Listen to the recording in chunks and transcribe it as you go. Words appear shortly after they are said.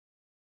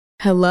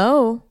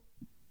Hello.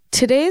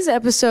 Today's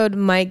episode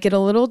might get a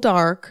little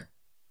dark,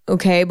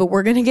 okay, but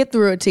we're going to get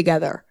through it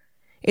together.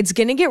 It's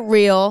going to get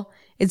real.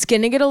 It's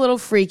going to get a little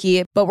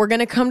freaky, but we're going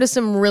to come to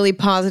some really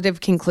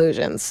positive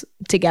conclusions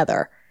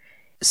together.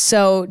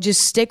 So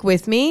just stick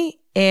with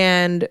me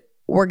and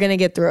we're going to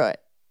get through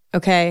it,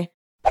 okay?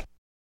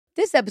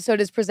 This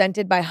episode is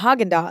presented by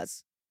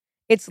Haagen-Dazs.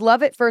 It's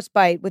love at first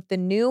bite with the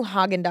new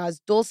Haagen-Dazs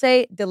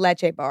Dulce de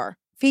Leche bar,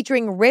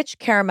 featuring rich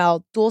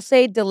caramel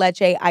dulce de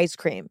leche ice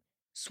cream,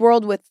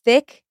 swirled with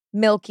thick,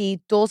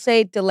 milky dulce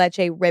de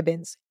leche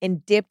ribbons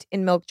and dipped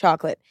in milk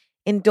chocolate.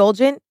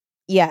 Indulgent?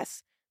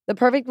 Yes. The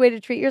perfect way to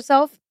treat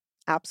yourself?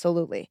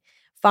 Absolutely.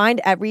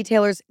 Find at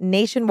retailers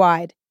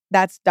nationwide.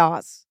 That's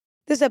DAS.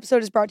 This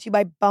episode is brought to you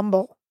by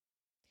Bumble.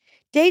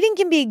 Dating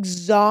can be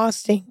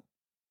exhausting.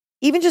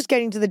 Even just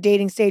getting to the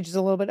dating stage is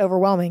a little bit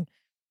overwhelming.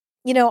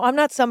 You know, I'm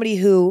not somebody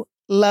who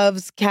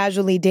loves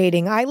casually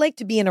dating. I like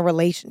to be in a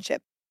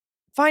relationship.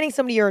 Finding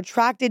somebody you're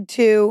attracted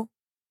to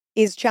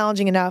is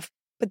challenging enough,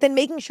 but then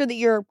making sure that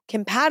you're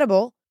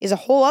compatible is a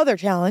whole other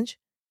challenge.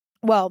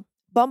 Well,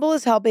 Bumble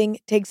is helping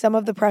take some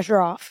of the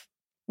pressure off.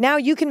 Now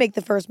you can make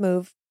the first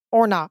move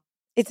or not.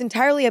 It's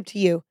entirely up to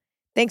you,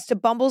 thanks to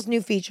Bumble's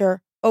new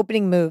feature,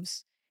 Opening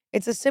Moves.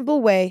 It's a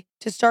simple way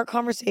to start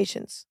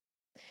conversations.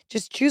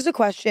 Just choose a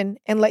question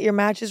and let your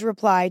matches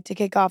reply to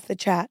kick off the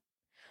chat.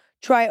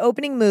 Try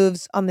Opening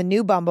Moves on the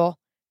new Bumble.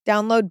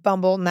 Download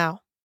Bumble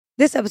now.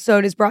 This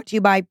episode is brought to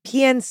you by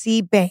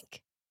PNC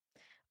Bank.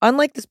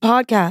 Unlike this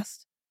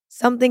podcast,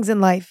 some things in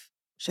life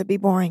should be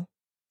boring,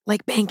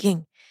 like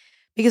banking,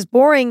 because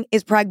boring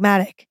is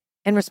pragmatic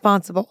and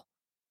responsible,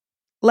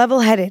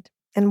 level-headed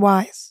and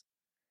wise.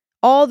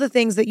 All the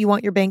things that you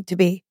want your bank to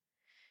be.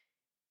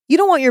 You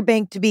don't want your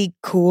bank to be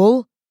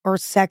cool or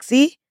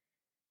sexy.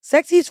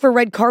 Sexy is for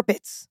red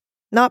carpets,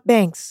 not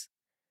banks.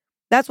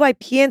 That's why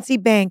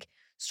PNC Bank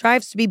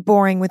strives to be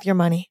boring with your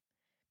money.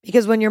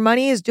 Because when your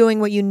money is doing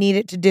what you need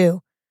it to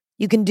do,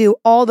 you can do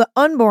all the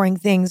unboring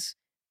things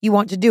you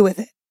want to do with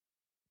it.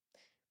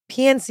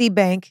 PNC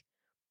Bank,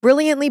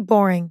 brilliantly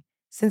boring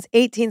since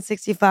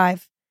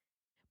 1865.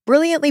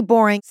 Brilliantly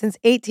boring since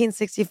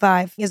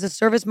 1865 is a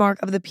service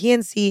mark of the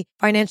PNC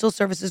Financial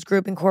Services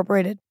Group,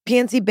 Incorporated.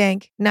 PNC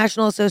Bank,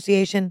 National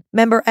Association,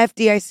 member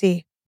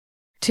FDIC.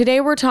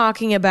 Today we're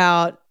talking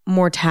about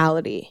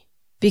mortality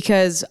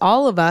because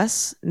all of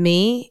us,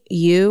 me,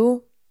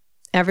 you,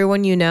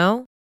 everyone you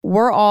know,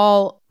 we're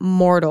all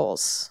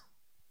mortals.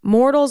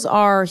 Mortals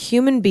are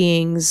human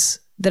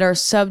beings that are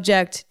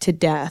subject to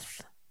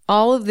death.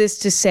 All of this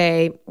to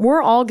say,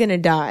 we're all going to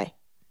die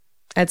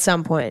at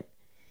some point.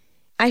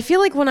 I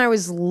feel like when I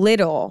was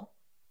little,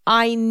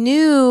 I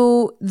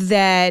knew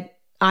that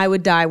I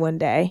would die one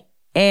day,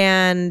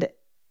 and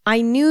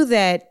I knew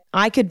that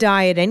I could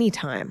die at any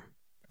time.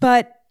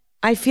 But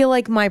I feel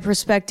like my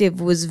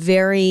perspective was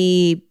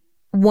very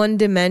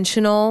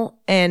one-dimensional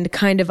and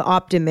kind of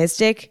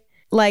optimistic.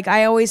 Like,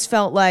 I always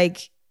felt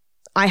like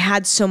I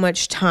had so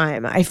much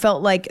time. I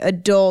felt like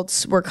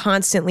adults were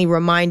constantly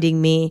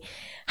reminding me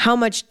how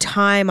much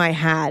time I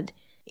had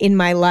in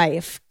my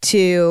life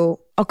to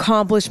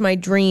accomplish my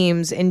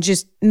dreams and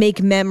just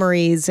make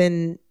memories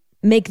and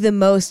make the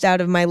most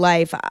out of my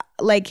life.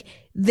 Like,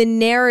 the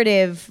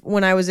narrative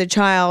when I was a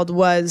child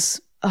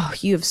was, oh,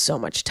 you have so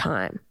much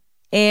time.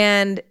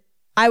 And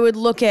I would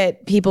look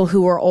at people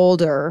who were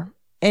older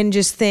and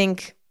just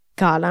think,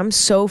 God, I'm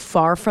so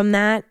far from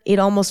that. It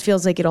almost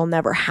feels like it'll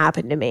never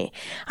happen to me.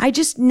 I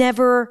just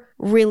never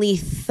really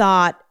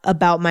thought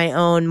about my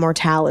own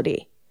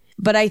mortality.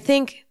 But I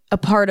think a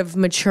part of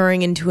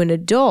maturing into an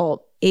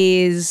adult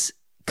is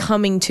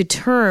coming to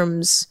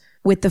terms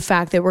with the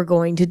fact that we're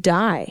going to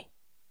die.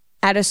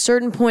 At a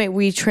certain point,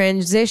 we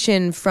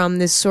transition from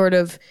this sort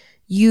of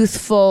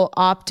youthful,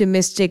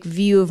 optimistic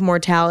view of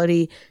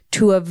mortality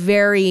to a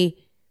very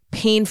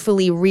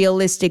painfully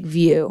realistic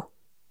view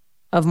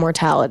of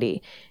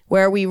mortality,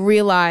 where we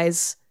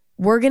realize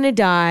we're going to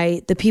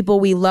die, the people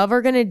we love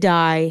are going to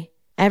die,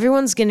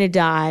 everyone's going to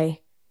die,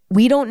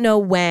 we don't know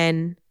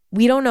when,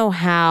 we don't know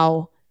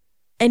how,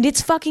 and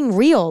it's fucking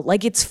real.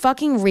 Like, it's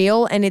fucking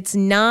real, and it's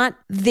not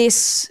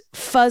this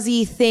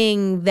fuzzy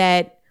thing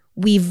that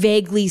we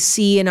vaguely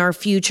see in our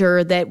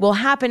future that will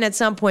happen at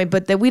some point,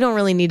 but that we don't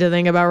really need to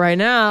think about right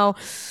now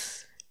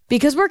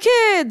because we're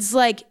kids.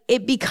 Like,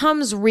 it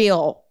becomes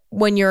real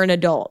when you're an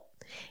adult.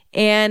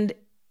 And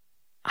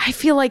I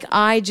feel like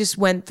I just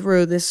went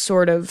through this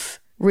sort of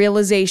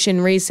realization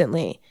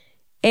recently,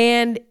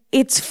 and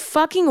it's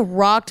fucking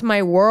rocked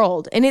my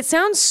world. And it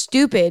sounds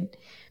stupid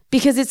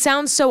because it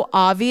sounds so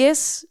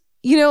obvious,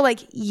 you know,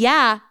 like,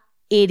 yeah,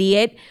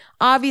 idiot,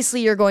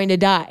 obviously you're going to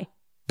die.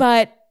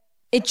 But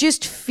it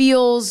just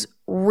feels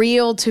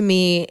real to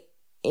me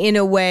in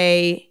a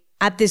way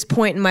at this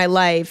point in my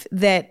life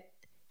that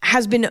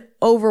has been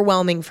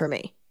overwhelming for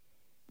me.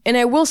 And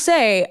I will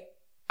say,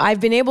 I've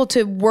been able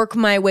to work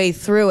my way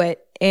through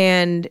it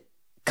and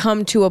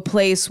come to a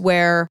place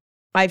where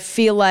I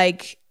feel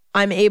like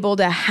I'm able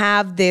to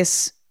have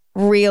this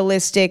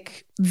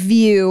realistic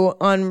view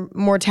on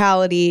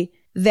mortality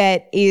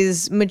that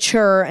is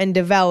mature and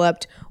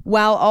developed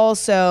while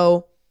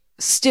also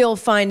still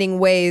finding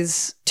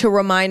ways to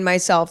remind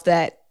myself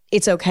that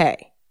it's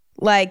okay.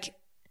 Like,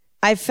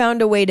 I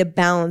found a way to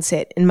balance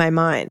it in my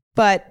mind.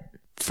 But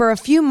for a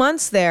few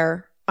months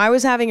there, I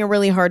was having a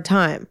really hard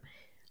time.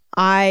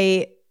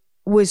 I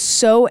was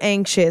so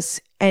anxious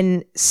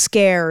and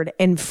scared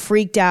and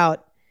freaked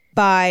out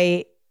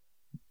by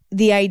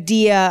the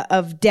idea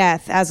of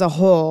death as a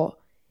whole,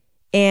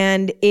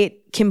 and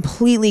it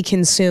completely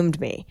consumed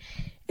me.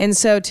 And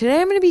so today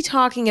I'm going to be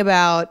talking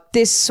about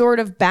this sort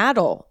of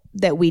battle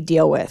that we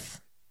deal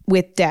with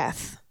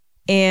death,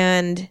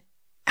 and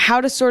how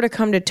to sort of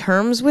come to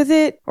terms with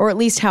it, or at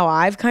least how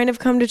I've kind of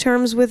come to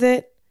terms with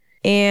it,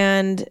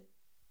 and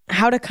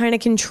how to kind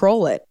of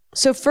control it.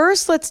 So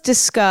first, let's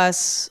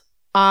discuss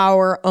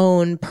our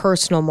own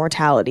personal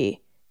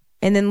mortality.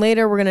 And then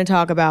later, we're going to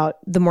talk about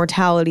the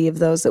mortality of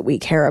those that we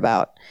care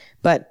about.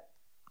 But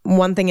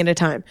one thing at a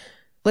time.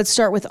 Let's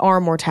start with our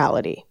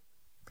mortality.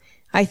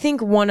 I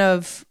think one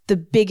of the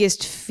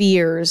biggest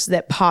fears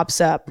that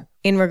pops up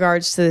in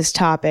regards to this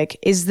topic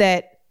is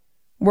that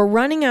we're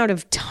running out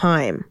of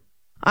time.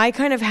 I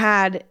kind of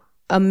had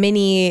a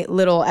mini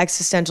little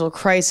existential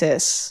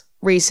crisis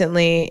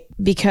recently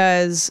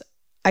because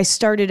I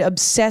started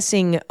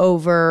obsessing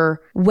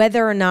over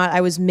whether or not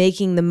I was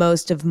making the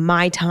most of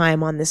my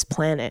time on this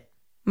planet.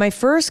 My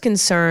first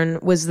concern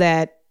was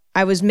that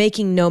I was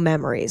making no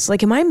memories.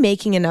 Like, am I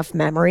making enough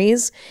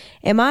memories?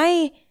 Am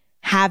I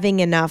having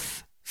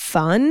enough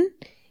fun?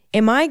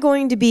 Am I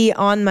going to be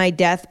on my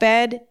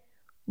deathbed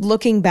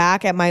looking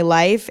back at my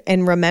life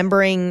and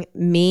remembering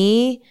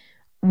me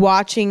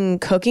watching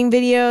cooking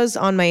videos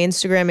on my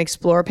Instagram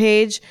Explore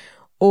page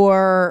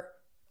or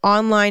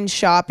online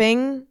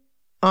shopping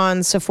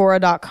on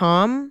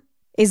Sephora.com?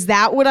 Is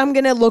that what I'm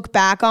going to look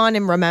back on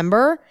and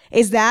remember?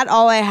 Is that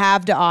all I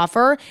have to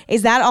offer?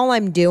 Is that all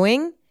I'm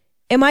doing?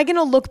 Am I going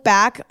to look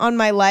back on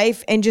my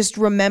life and just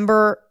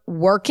remember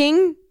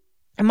working?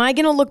 Am I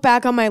going to look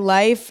back on my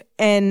life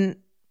and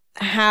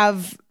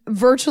have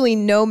virtually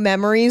no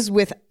memories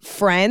with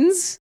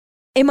friends?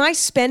 Am I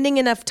spending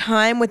enough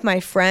time with my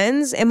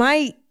friends? Am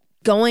I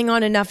going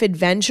on enough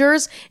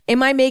adventures?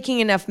 Am I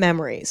making enough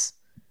memories?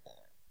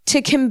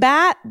 To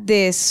combat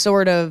this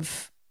sort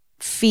of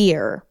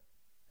fear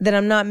that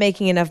I'm not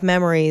making enough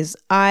memories,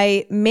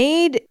 I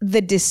made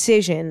the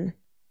decision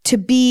to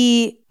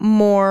be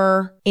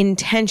more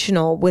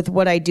intentional with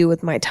what I do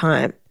with my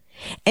time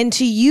and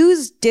to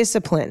use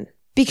discipline,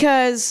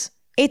 because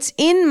it's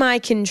in my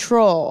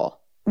control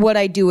what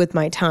I do with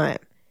my time.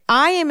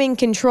 I am in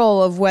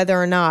control of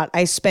whether or not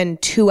I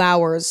spend 2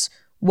 hours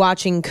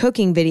watching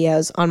cooking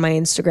videos on my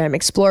Instagram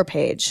Explore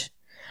page.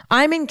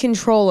 I'm in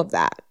control of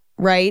that,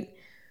 right?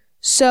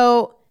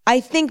 So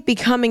I think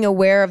becoming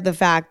aware of the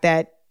fact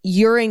that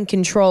you're in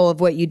control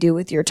of what you do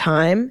with your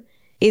time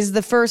is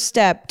the first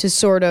step to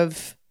sort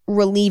of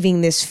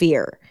relieving this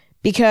fear.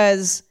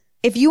 Because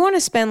if you want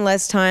to spend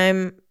less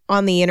time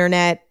on the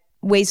internet,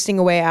 wasting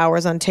away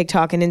hours on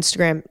TikTok and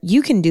Instagram,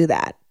 you can do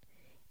that.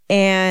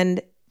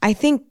 And I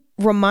think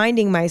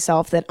reminding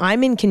myself that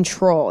I'm in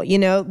control,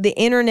 the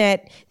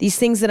internet, these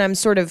things that I'm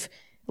sort of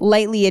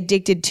lightly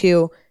addicted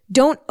to,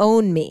 don't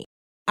own me.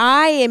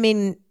 I am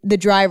in the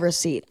driver's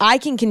seat. I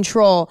can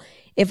control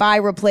if I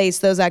replace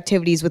those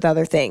activities with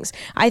other things.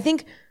 I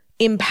think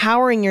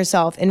empowering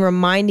yourself and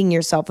reminding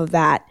yourself of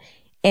that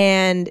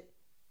and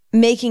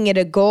making it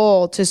a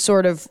goal to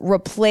sort of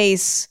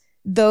replace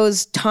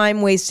those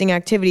time-wasting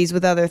activities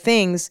with other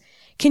things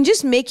can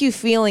just make you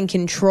feel in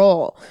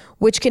control,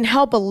 which can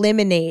help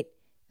eliminate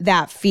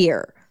that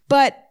fear.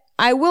 But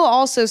I will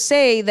also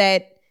say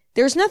that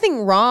there's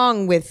nothing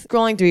wrong with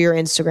scrolling through your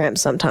Instagram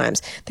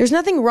sometimes. There's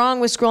nothing wrong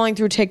with scrolling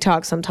through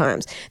TikTok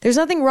sometimes. There's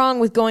nothing wrong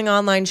with going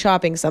online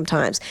shopping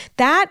sometimes.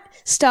 That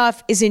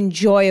stuff is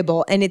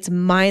enjoyable and it's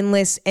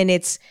mindless and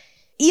it's,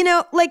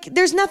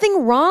 there's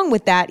nothing wrong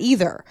with that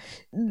either.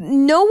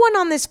 No one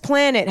on this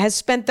planet has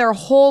spent their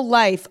whole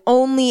life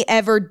only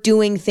ever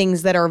doing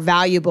things that are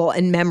valuable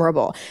and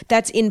memorable.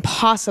 That's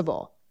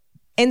impossible.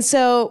 And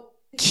so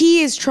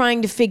key is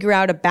trying to figure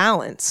out a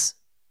balance,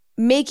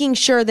 making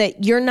sure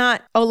that you're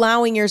not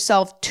allowing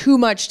yourself too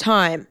much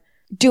time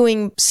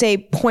doing, say,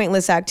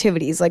 pointless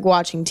activities like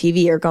watching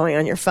TV or going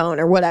on your phone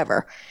or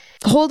whatever.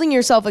 Holding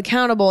yourself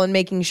accountable and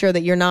making sure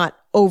that you're not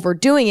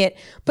overdoing it,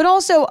 but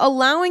also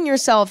allowing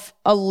yourself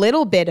a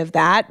little bit of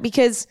that,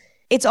 because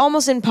it's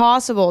almost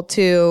impossible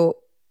to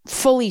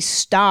fully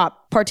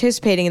stop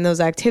participating in those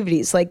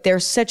activities. Like, they're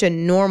such a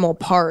normal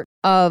part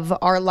of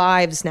our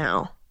lives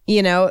now.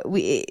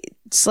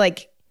 It's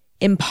like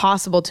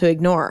impossible to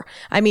ignore.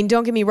 I mean,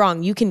 don't get me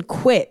wrong, you can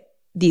quit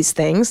these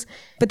things,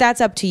 but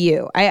that's up to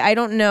you. I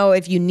don't know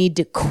if you need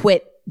to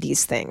quit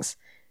these things.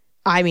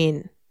 I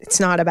mean, it's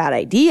not a bad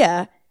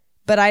idea,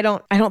 but I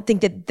don't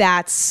think that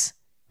that's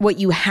what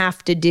you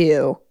have to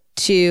do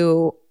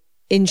to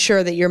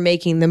ensure that you're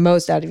making the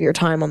most out of your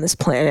time on this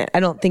planet. I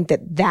don't think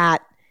that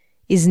that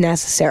is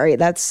necessary.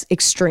 That's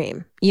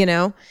extreme,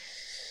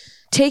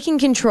 Taking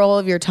control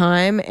of your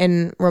time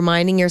and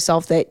reminding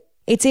yourself that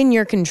it's in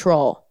your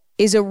control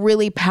is a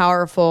really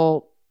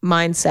powerful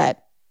mindset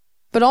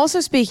But also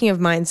speaking of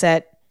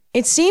mindset,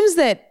 it seems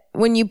that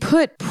when you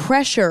put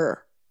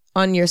pressure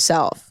on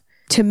yourself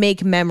to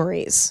make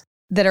memories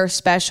that are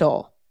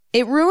special,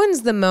 it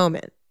ruins the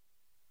moment.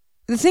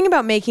 The thing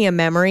about making a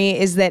memory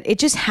is that it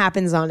just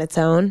happens on its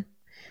own.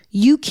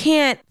 You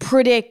can't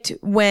predict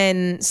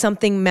when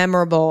something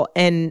memorable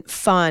and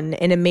fun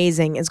and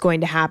amazing is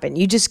going to happen.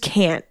 You just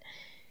can't.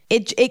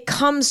 It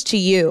comes to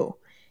you.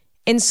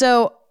 And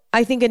so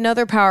I think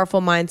another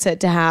powerful mindset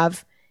to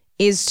have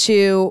is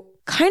to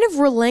kind of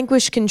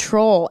relinquish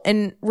control.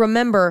 And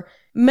remember,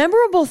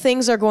 memorable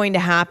things are going to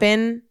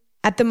happen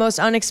at the most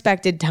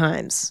unexpected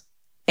times.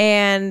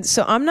 And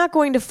so I'm not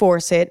going to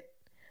force it.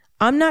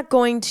 I'm not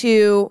going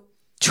to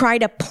try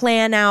to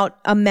plan out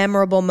a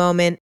memorable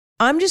moment.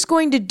 I'm just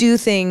going to do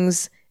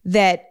things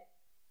that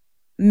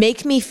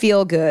make me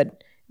feel good,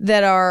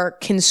 that are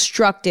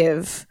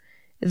constructive,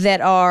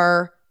 that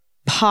are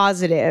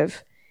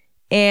positive,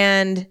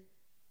 and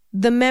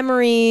the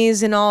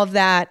memories and all of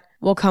that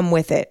will come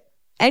with it.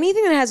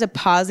 Anything that has a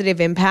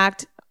positive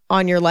impact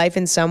on your life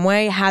in some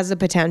way has the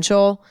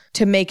potential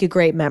to make a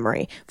great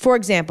memory. For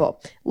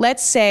example,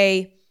 let's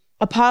say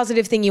a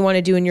positive thing you want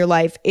to do in your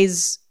life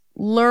is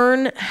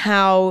learn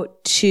how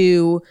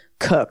to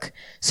cook.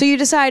 So you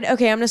decide,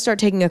 okay, I'm going to start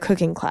taking a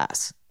cooking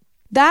class.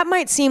 That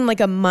might seem like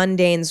a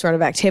mundane sort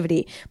of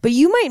activity, but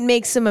you might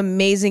make some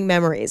amazing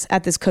memories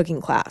at this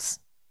cooking class.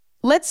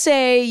 Let's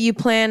say you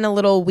plan a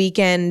little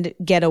weekend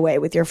getaway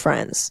with your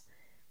friends.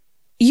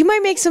 You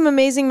might make some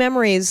amazing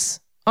memories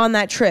on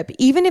that trip,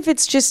 even if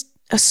it's just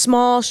a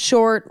small,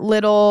 short,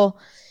 little,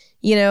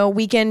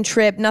 weekend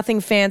trip, nothing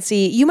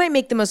fancy. You might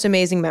make the most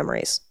amazing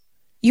memories.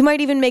 You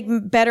might even make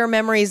better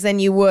memories than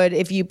you would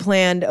if you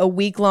planned a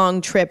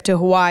week-long trip to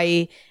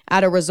Hawaii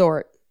at a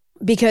resort,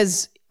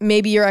 because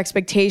maybe your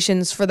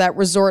expectations for that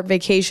resort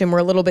vacation were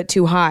a little bit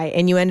too high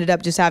and you ended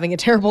up just having a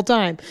terrible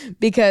time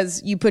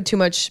because you put too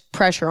much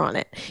pressure on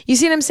it. You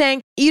see what I'm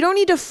saying? You don't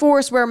need to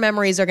force where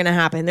memories are going to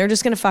happen. They're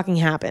just going to fucking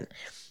happen.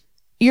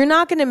 You're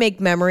not going to make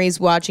memories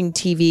watching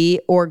TV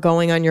or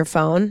going on your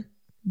phone,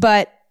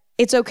 but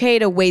it's okay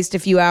to waste a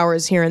few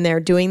hours here and there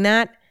doing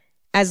that,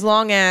 as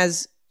long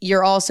as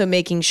you're also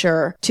making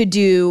sure to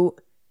do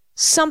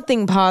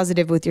something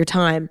positive with your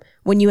time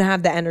when you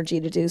have the energy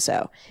to do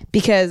so,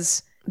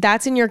 because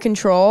that's in your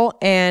control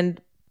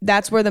and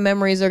that's where the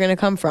memories are going to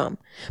come from.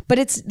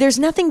 But there's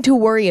nothing to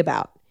worry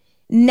about.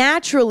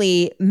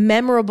 Naturally,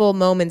 memorable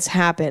moments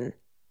happen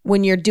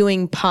when you're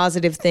doing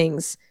positive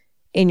things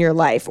in your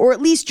life, or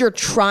at least you're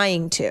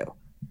trying to.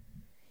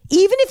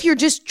 Even if you're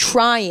just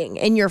trying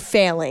and you're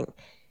failing,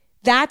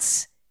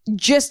 that's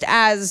just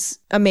as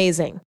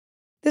amazing.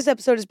 This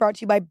episode is brought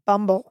to you by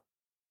Bumble.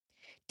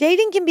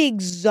 Dating can be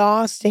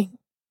exhausting.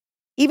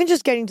 Even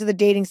just getting to the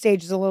dating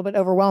stage is a little bit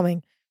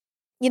overwhelming.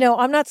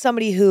 I'm not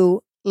somebody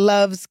who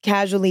loves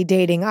casually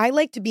dating. I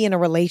like to be in a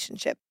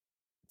relationship.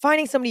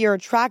 Finding somebody you're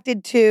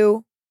attracted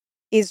to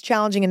is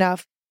challenging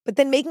enough, but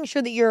then making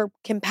sure that you're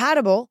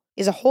compatible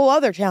is a whole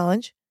other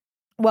challenge.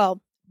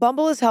 Well,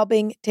 Bumble is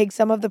helping take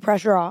some of the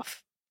pressure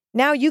off.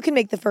 Now you can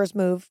make the first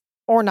move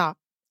or not.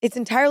 It's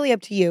entirely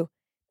up to you,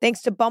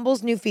 thanks to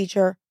Bumble's new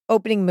feature,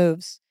 Opening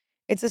Moves.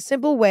 It's a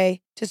simple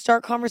way to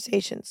start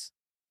conversations.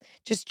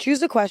 Just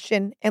choose a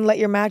question and let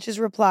your matches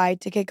reply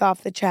to kick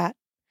off the chat.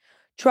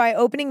 Try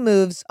Opening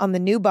Moves on the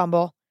new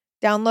Bumble.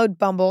 Download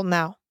Bumble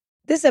now.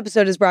 This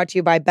episode is brought to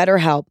you by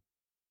BetterHelp.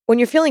 When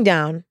you're feeling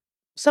down,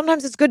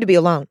 sometimes it's good to be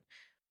alone,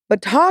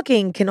 but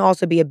talking can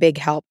also be a big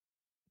help.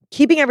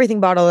 Keeping everything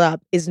bottled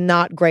up is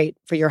not great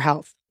for your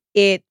health.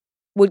 It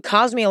would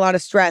cause me a lot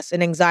of stress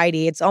and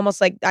anxiety. It's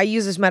almost like, I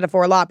use this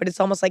metaphor a lot, but it's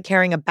almost like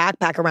carrying a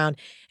backpack around.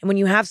 And when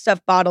you have stuff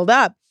bottled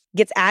up, it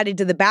gets added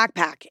to the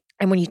backpack.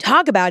 And when you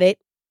talk about it,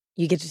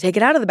 you get to take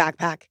it out of the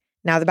backpack.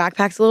 Now the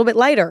backpack's a little bit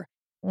lighter.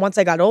 Once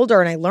I got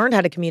older and I learned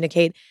how to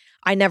communicate,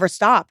 I never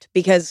stopped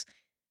because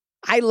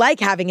I like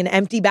having an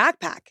empty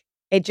backpack.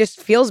 It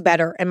just feels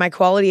better and my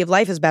quality of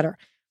life is better.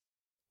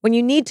 When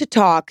you need to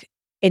talk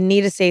and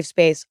need a safe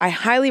space, I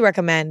highly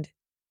recommend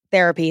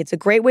therapy. It's a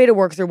great way to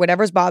work through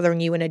whatever's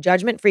bothering you in a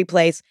judgment-free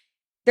place.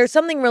 There's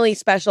something really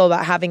special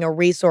about having a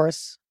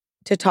resource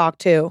to talk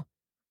to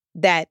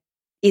that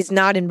is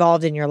not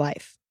involved in your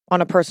life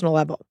on a personal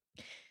level.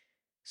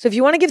 So if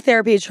you want to give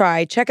therapy a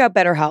try, check out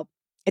BetterHelp.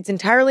 It's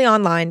entirely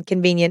online,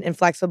 convenient, and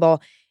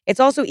flexible. It's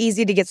also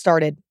easy to get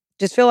started.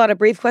 Just fill out a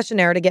brief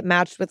questionnaire to get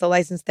matched with a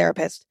licensed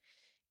therapist.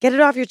 Get it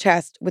off your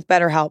chest with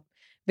BetterHelp.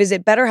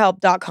 Visit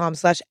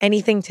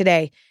betterhelp.com/anything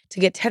today to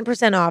get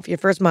 10% off your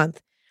first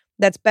month.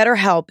 That's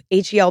BetterHelp,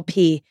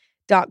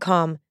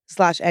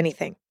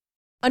 HELP.com/anything.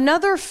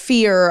 Another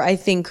fear I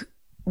think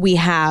we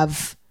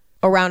have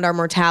around our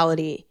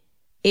mortality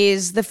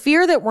is the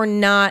fear that we're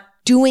not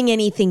doing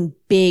anything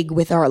big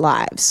with our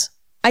lives.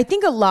 I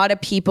think a lot of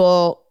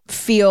people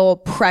feel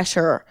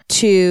pressure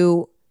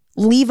to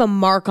leave a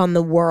mark on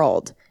the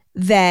world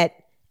that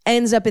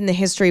ends up in the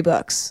history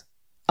books.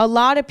 A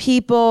lot of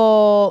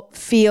people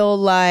feel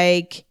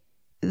like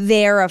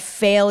they're a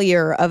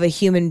failure of a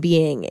human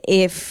being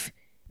if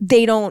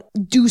they don't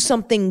do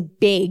something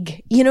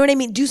big. You know what I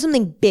mean? Do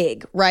something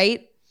big,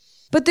 right?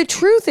 But the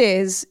truth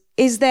is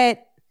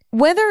that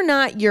whether or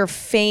not you're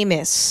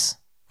famous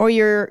or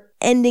you're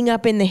ending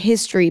up in the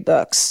history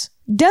books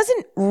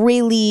doesn't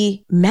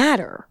really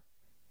matter.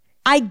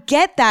 I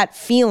get that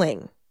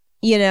feeling,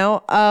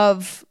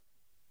 of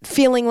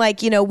feeling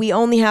like, we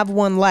only have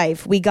one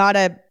life. We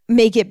gotta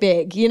make it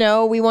big,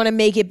 we want to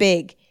make it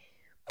big.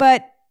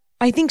 But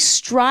I think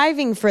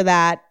striving for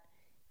that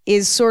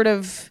is sort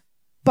of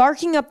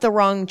barking up the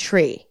wrong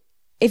tree.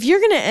 If you're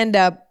going to end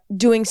up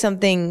doing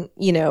something,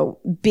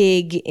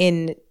 big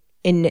and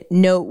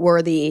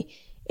noteworthy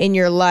in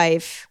your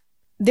life,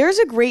 there's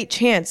a great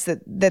chance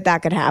that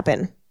could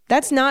happen.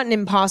 That's not an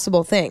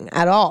impossible thing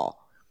at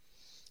all.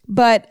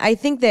 But I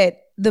think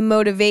that the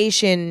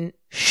motivation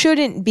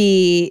shouldn't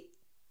be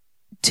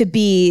to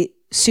be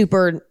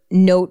super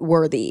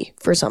noteworthy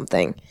for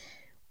something,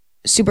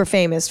 super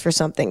famous for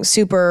something,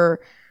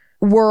 super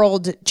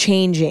world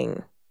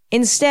changing.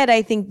 Instead,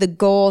 I think the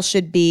goal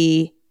should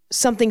be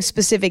something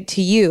specific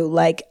to you.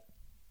 Like,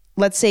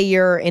 let's say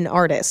you're an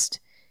artist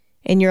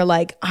and you're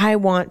like, I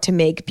want to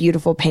make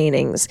beautiful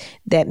paintings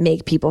that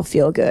make people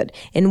feel good.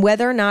 And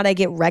whether or not I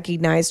get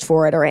recognized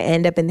for it or I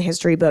end up in the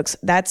history books,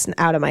 that's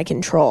out of my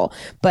control.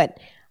 But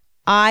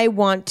I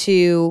want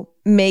to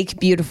make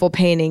beautiful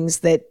paintings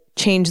that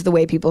change the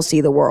way people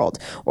see the world.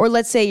 Or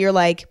let's say you're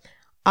like,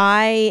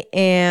 I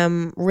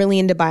am really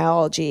into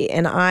biology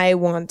and I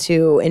want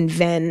to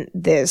invent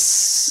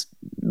this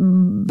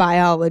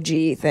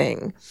biology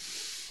thing.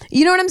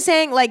 You know what I'm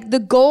saying? Like, the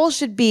goal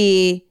should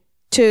be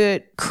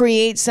to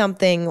create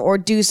something or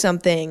do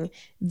something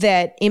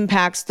that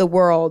impacts the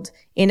world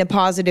in a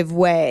positive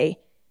way,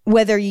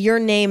 whether your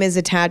name is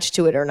attached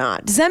to it or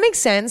not. Does that make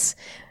sense?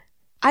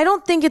 I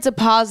don't think it's a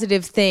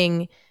positive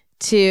thing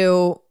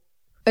to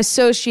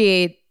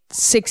associate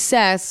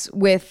success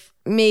with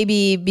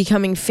maybe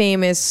becoming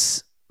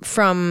famous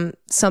from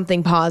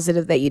something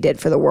positive that you did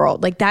for the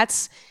world. Like,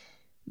 that's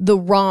the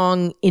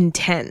wrong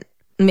intent,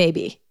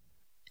 maybe.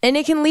 And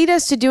it can lead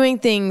us to doing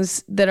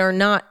things that are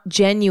not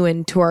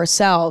genuine to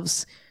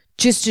ourselves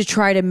just to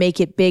try to make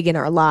it big in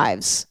our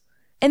lives.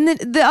 And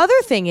the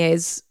other thing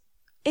is,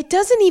 it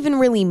doesn't even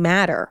really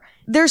matter.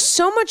 There's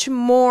so much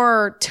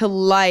more to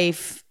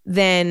life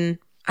than,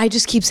 I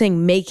just keep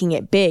saying making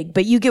it big,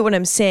 but you get what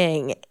I'm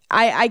saying.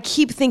 I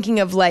keep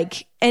thinking of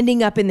like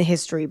ending up in the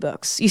history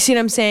books. You see what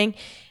I'm saying?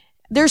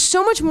 There's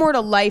so much more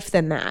to life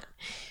than that.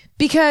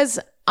 Because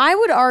I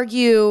would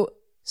argue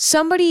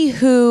somebody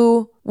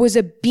who was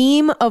a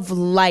beam of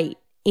light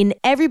in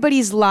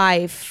everybody's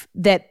life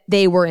that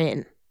they were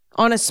in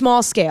on a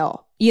small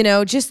scale,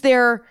 just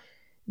their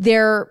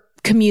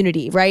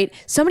community, right?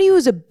 Somebody who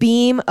was a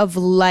beam of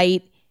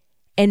light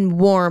and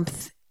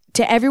warmth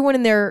to everyone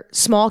in their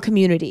small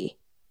community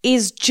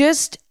is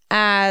just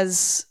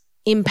as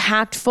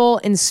impactful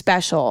and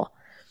special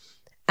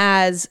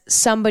as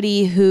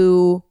somebody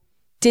who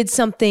did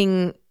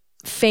something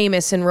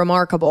famous and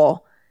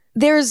remarkable.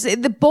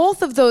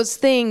 Both of those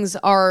things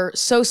are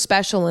so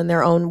special in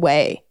their own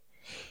way.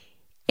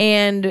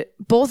 And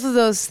both of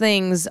those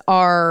things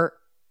are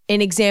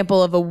an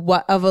example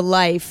of a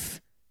life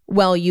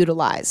well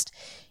utilized.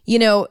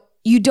 You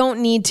don't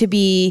need to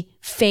be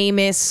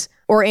famous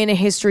or in a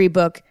history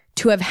book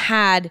to have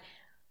had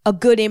a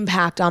good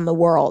impact on the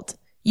world.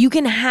 You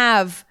can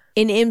have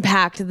an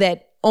impact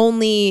that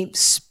only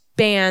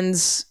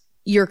spans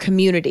your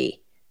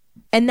community.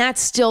 And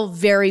that's still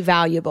very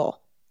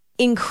valuable,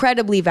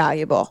 incredibly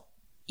valuable.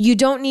 You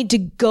don't need to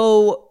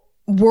go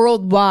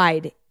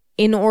worldwide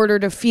in order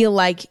to feel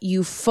like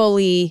you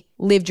fully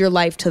lived your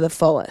life to the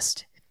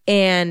fullest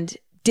and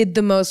did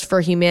the most for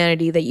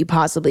humanity that you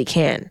possibly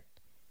can.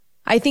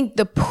 I think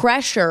the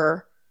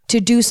pressure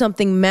to do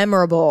something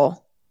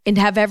memorable and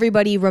have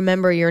everybody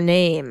remember your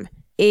name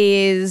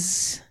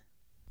is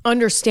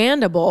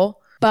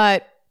understandable,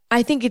 but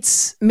I think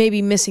it's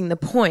maybe missing the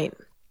point.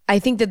 I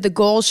think that the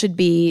goal should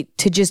be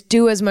to just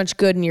do as much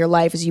good in your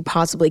life as you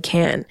possibly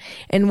can.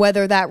 And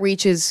whether that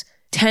reaches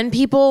 10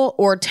 people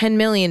or 10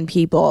 million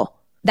people,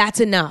 that's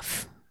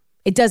enough.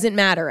 It doesn't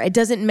matter. It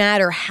doesn't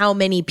matter how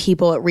many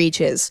people it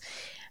reaches.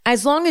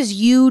 As long as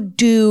you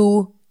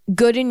do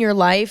good in your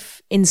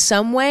life in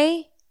some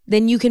way,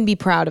 then you can be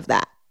proud of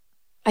that.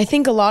 I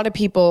think a lot of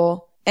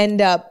people end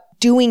up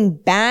doing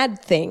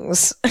bad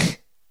things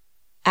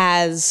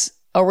as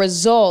a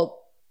result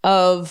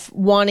of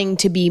wanting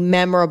to be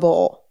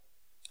memorable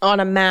on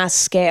a mass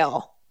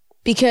scale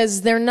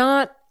because they're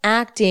not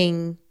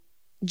acting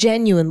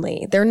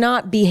genuinely. They're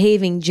not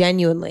behaving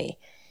genuinely.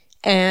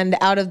 And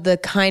out of the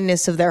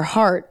kindness of their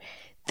heart,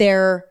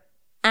 they're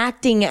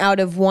acting out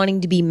of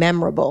wanting to be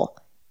memorable.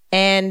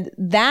 And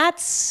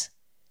that's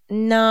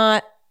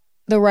not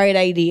the right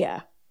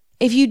idea.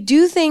 If you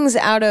do things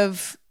out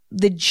of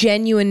the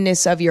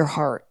genuineness of your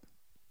heart,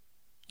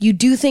 you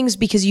do things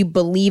because you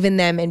believe in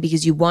them and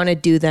because you want to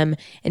do them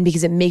and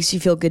because it makes you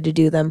feel good to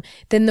do them,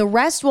 then the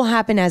rest will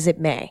happen as it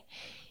may.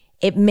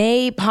 It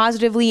may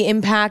positively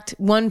impact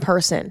one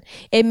person.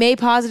 It may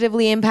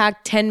positively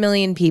impact 10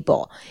 million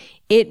people.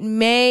 It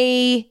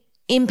may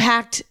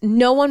impact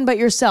no one but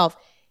yourself.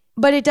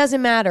 But it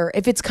doesn't matter.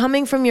 If it's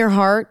coming from your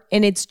heart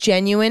and it's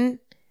genuine,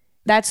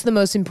 that's the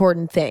most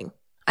important thing.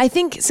 I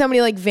think somebody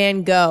like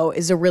Van Gogh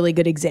is a really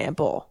good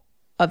example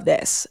of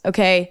this,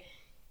 okay?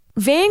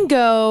 Van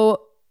Gogh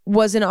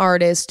was an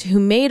artist who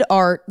made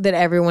art that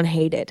everyone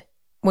hated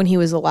when he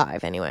was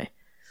alive, anyway.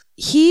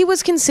 He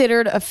was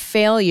considered a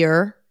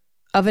failure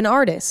of an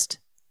artist.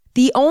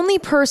 The only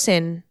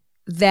person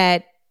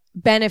that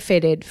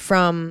benefited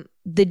from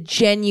the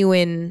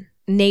genuine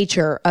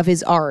nature of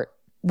his art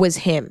was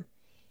him.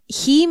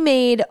 He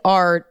made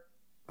art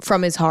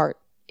from his heart.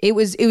 It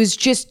was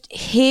just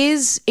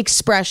his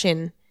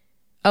expression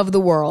of the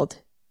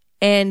world,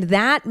 and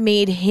that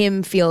made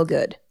him feel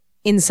good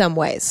in some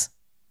ways.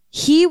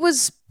 He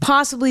was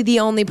possibly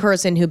the only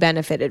person who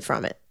benefited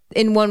from it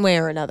in one way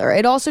or another.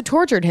 It also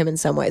tortured him in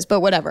some ways, but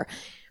whatever.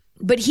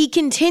 But he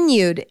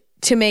continued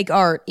to make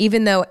art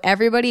even though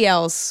everybody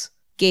else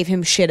gave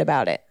him shit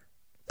about it.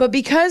 But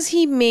because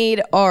he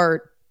made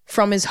art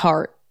from his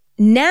heart,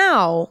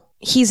 now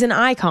he's an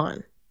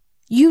icon.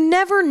 You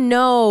never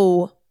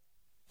know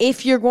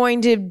if you're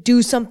going to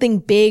do something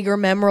big or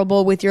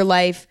memorable with your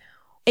life,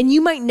 and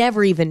you might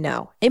never even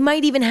know. It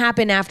might even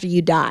happen after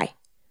you die.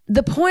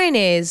 The point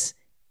is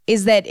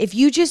that if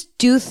you just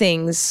do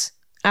things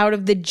out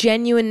of the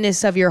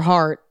genuineness of your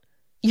heart,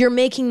 you're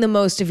making the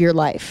most of your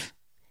life.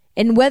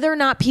 And whether or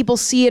not people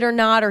see it or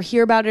not, or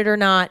hear about it or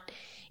not,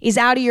 is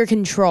out of your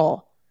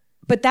control.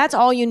 But that's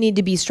all you need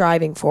to be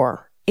striving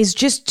for, is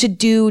just to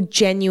do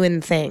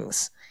genuine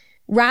things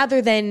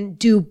rather than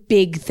do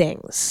big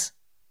things.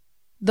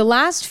 The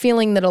last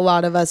feeling that a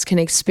lot of us can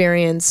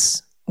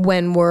experience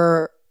when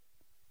we're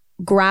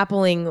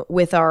grappling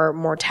with our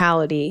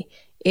mortality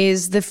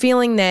is the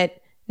feeling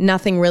that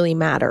nothing really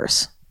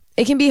matters.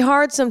 It can be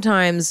hard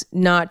sometimes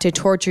not to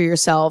torture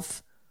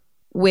yourself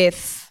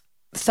with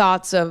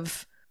thoughts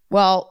of,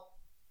 well,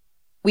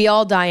 we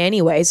all die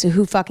anyway, so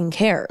who fucking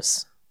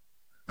cares?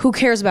 Who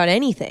cares about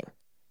anything?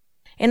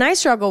 And I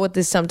struggle with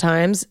this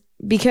sometimes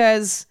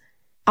because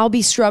I'll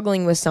be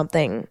struggling with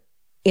something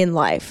in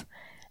life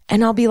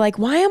and I'll be like,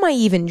 why am I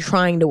even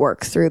trying to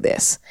work through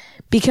this?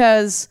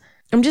 Because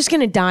I'm just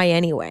going to die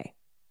anyway.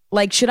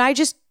 Like, should I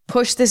just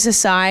push this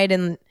aside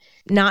and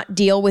not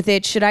deal with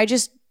it? Should I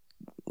just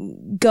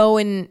go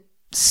and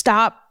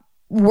stop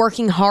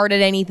working hard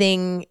at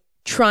anything,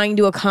 trying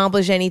to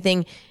accomplish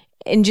anything,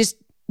 and just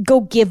go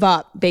give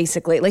up,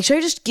 basically? Like, should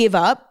I just give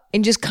up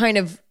and just kind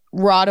of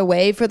rot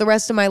away for the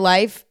rest of my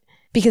life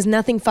because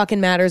nothing fucking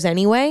matters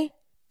anyway?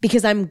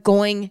 Because I'm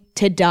going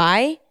to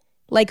die?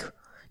 Like,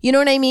 you know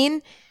what I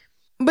mean?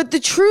 But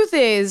the truth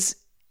is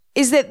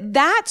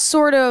that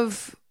sort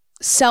of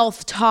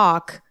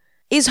self-talk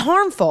is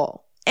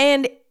harmful,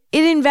 and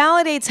it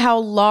invalidates how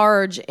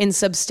large and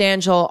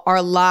substantial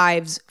our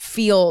lives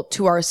feel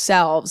to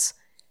ourselves.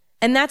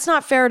 And that's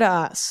not fair to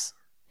us,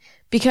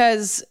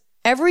 because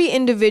every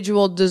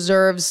individual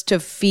deserves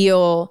to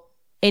feel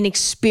and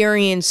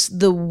experience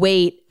the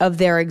weight of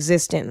their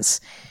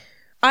existence.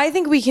 I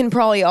think we can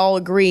probably all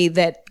agree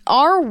that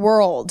our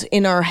world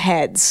in our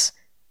heads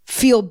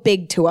feel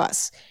big to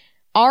us.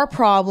 Our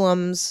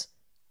problems,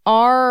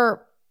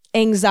 our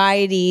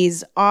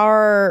anxieties,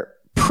 our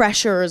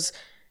pressures,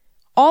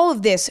 all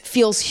of this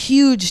feels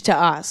huge to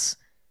us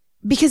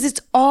because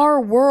it's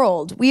our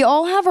world. We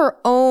all have our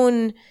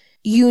own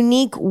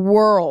unique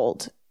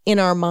world in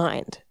our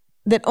mind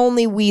that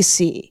only we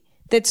see,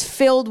 that's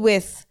filled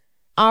with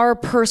our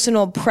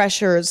personal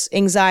pressures,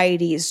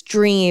 anxieties,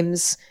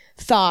 dreams,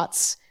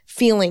 thoughts,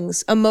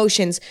 feelings,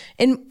 emotions.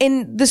 And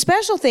the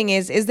special thing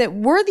is that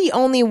we're the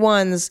only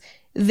ones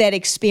that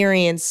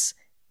experience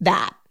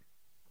that.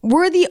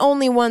 We're the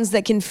only ones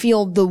that can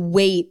feel the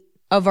weight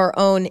of our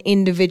own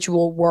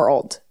individual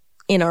world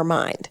in our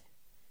mind.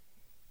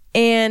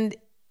 And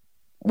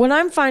when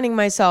I'm finding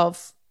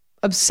myself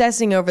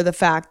obsessing over the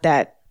fact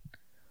that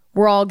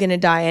we're all going to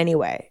die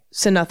anyway,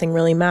 so nothing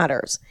really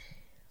matters,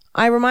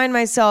 I remind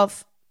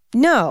myself,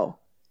 no,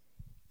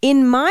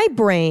 in my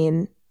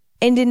brain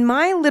and in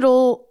my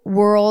little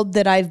world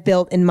that I've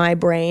built in my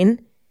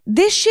brain,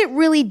 this shit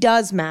really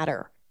does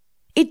matter.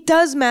 It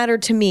does matter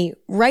to me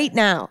right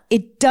now.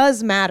 It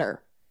does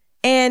matter.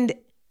 And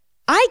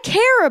I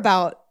care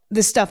about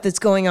the stuff that's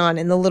going on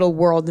in the little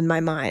world in my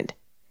mind.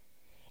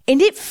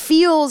 And it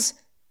feels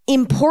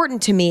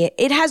important to me.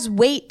 It has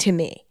weight to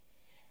me.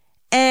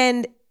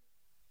 And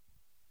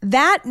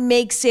that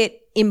makes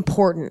it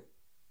important.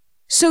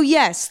 So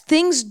yes,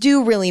 things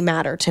do really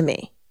matter to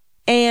me.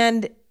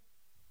 And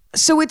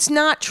so it's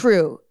not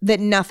true that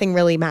nothing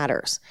really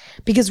matters.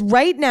 Because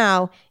right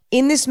now,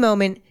 in this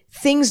moment,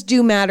 things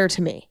do matter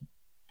to me.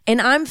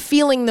 And I'm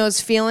feeling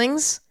those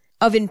feelings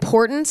of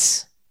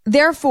importance.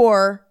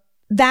 Therefore,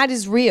 that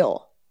is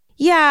real.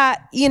 Yeah,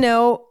 you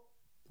know,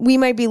 we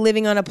might be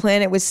living on a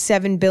planet with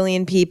 7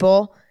 billion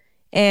people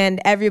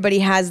and everybody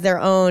has their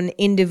own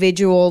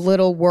individual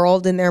little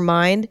world in their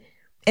mind.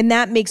 And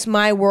that makes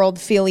my world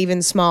feel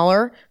even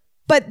smaller.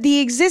 But the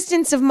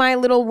existence of my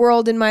little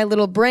world in my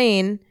little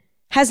brain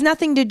has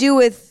nothing to do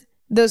with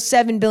those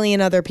 7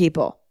 billion other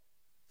people.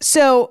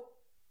 So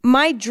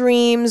my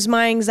dreams,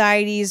 my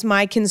anxieties,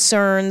 my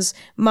concerns,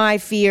 my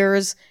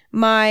fears,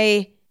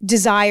 my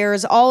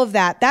desires, all of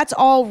that, that's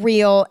all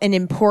real and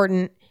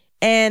important.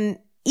 And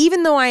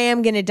even though I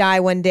am going to die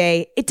one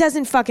day, it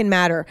doesn't fucking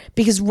matter,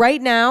 because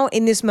right now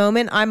in this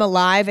moment, I'm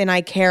alive and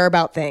I care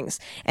about things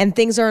and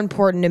things are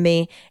important to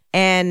me,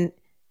 and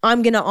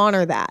I'm going to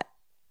honor that.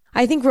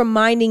 I think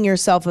reminding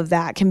yourself of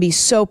that can be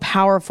so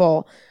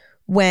powerful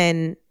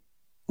when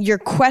you're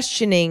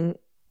questioning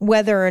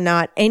whether or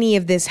not any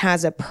of this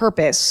has a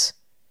purpose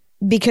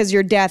because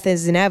your death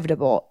is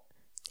inevitable.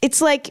 It's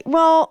like,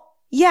 well,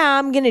 yeah,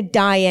 I'm going to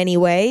die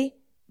anyway,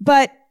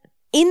 but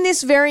in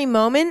this very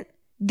moment,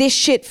 this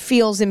shit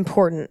feels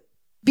important.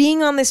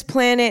 Being on this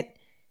planet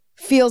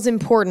feels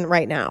important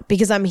right now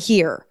because I'm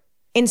here.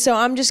 And so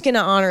I'm just going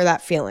to honor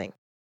that feeling.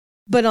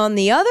 But on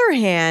the other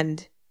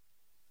hand,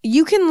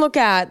 you can look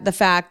at the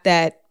fact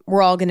that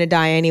we're all going to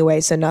die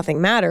anyway, so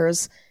nothing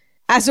matters,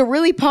 as a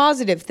really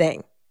positive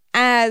thing,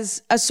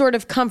 as a sort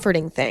of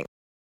comforting thing.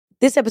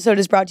 This episode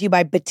is brought to you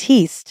by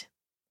Batiste.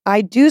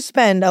 I do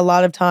spend a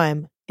lot of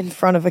time in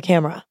front of a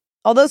camera.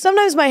 Although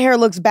sometimes my hair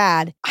looks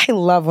bad, I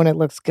love when it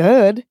looks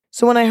good.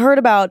 So when I heard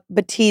about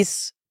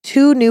Batiste's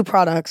 2 new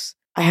products,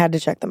 I had to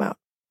check them out.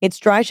 It's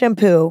dry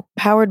shampoo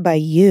powered by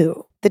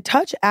you. The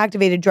touch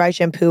activated dry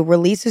shampoo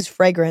releases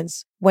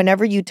fragrance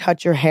whenever you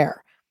touch your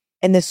hair.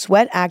 And the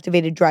sweat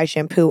activated dry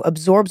shampoo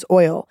absorbs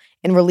oil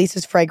and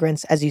releases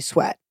fragrance as you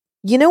sweat.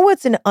 You know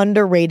what's an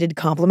underrated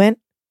compliment?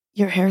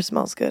 Your hair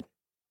smells good.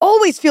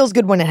 Always feels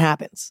good when it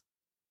happens.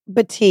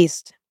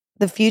 Batiste,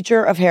 the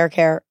future of hair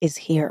care, is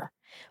here.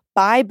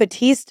 Buy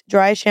Batiste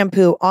dry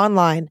shampoo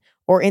online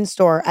or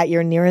in-store at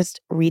your nearest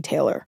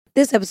retailer.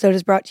 This episode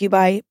is brought to you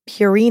by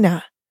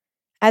Purina.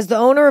 As the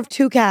owner of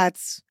 2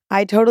 cats,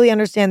 I totally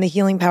understand the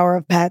healing power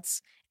of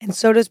pets, and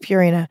so does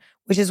Purina,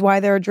 which is why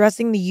they're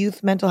addressing the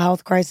youth mental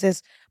health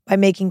crisis by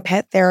making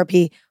pet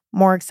therapy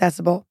more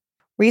accessible.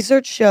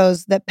 Research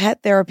shows that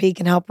pet therapy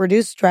can help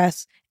reduce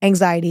stress,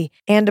 anxiety,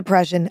 and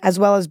depression, as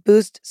well as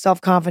boost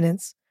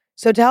self-confidence.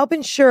 So to help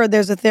ensure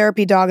there's a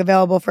therapy dog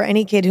available for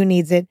any kid who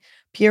needs it,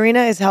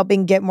 Purina is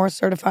helping get more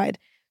certified,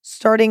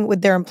 starting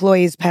with their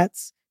employees'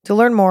 pets. To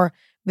learn more,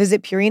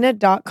 visit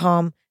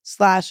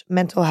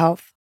purina.com/mental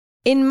health.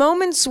 In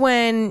moments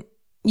when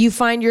you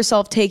find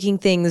yourself taking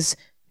things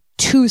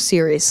too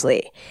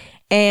seriously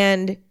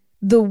and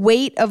the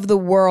weight of the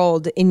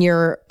world in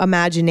your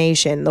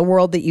imagination, the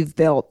world that you've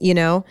built, you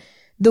know,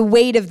 the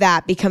weight of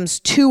that becomes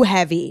too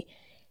heavy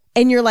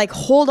and you're like,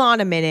 hold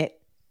on a minute.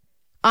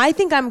 I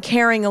think I'm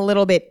carrying a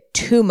little bit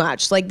too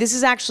much. Like, this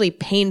is actually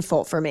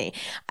painful for me.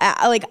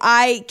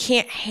 I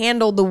can't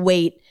handle the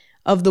weight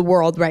of the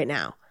world right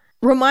now.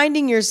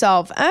 Reminding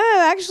yourself,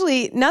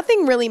 actually,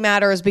 nothing really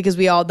matters because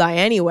we all die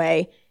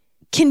anyway,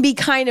 can be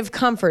kind of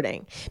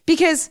comforting.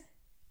 Because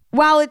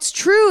while it's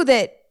true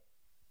that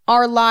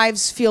our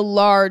lives feel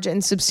large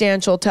and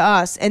substantial to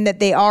us and that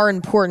they are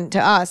important to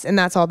us and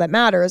that's all that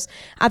matters,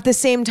 at the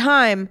same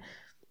time,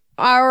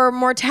 our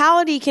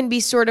mortality can be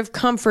sort of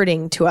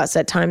comforting to us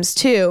at times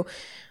too,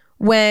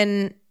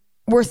 when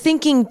we're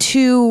thinking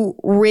too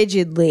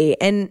rigidly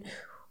and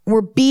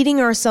we're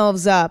beating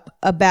ourselves up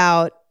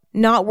about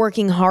not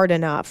working hard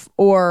enough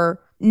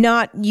or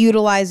not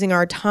utilizing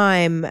our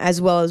time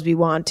as well as we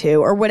want to,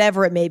 or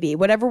whatever it may be,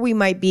 whatever we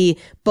might be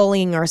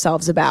bullying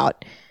ourselves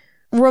about.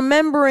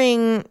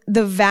 Remembering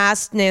the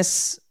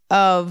vastness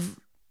of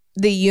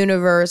the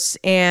universe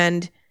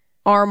and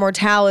our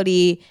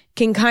mortality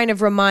can kind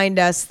of remind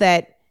us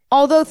that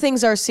although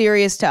things are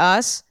serious to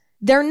us,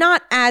 they're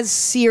not as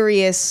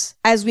serious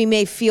as we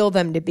may feel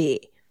them to be.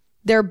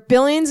 There are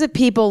billions of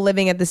people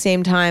living at the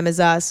same time as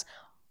us.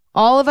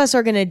 All of us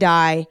are going to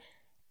die,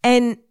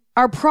 and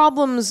our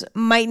problems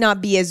might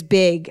not be as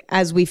big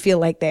as we feel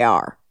like they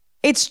are.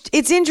 It's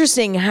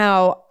interesting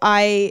how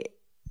I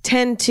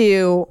tend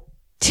to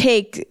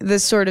take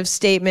this sort of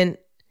statement,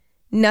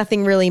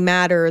 nothing really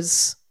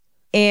matters,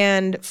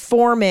 and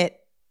form it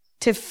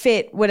to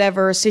fit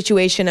whatever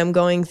situation I'm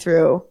going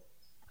through.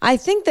 I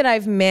think that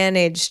I've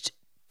managed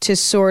to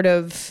sort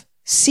of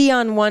see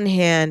on one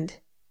hand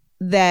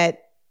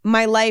that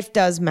my life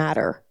does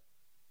matter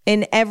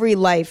and every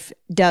life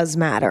does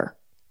matter,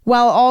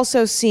 while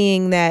also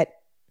seeing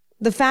that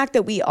the fact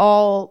that we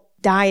all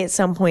die at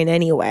some point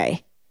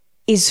anyway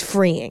is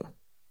freeing.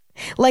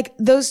 Like,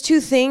 those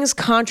two things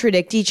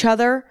contradict each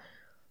other,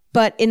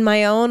 but in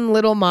my own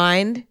little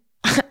mind,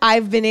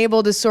 I've been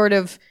able to sort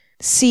of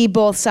see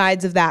both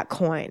sides of that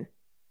coin.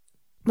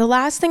 The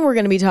last thing we're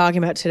going to be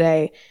talking about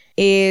today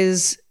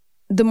is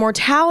the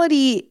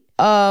mortality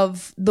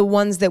of the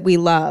ones that we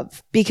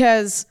love,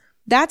 because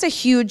that's a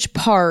huge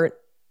part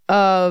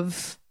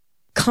of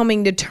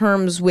coming to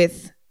terms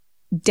with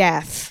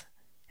death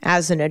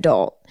as an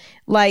adult.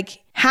 Like,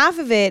 half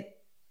of it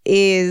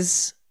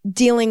is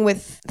dealing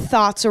with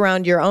thoughts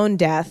around your own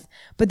death,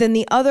 but then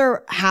the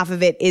other half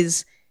of it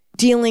is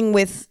dealing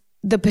with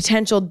the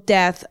potential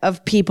death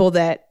of people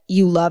that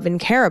you love and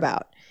care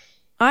about.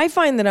 I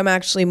find that I'm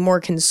actually more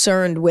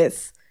concerned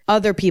with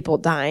other people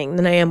dying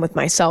than I am with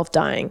myself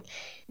dying,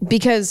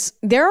 because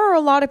there are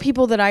a lot of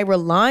people that I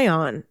rely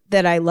on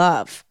that I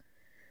love.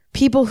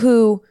 People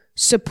who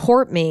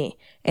support me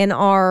and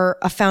are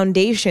a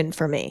foundation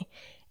for me.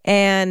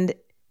 And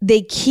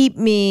they keep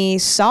me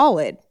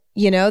solid.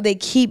 They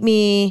keep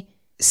me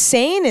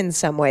sane in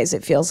some ways,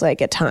 it feels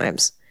like at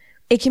times.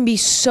 It can be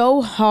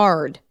so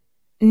hard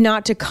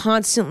not to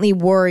constantly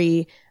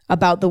worry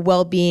about the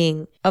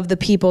well-being of the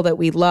people that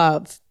we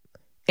love.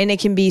 And it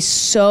can be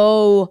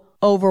so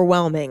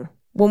overwhelming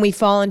when we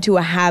fall into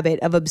a habit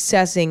of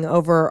obsessing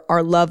over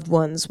our loved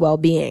ones'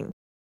 well-being.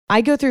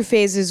 I go through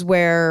phases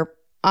where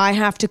I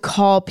have to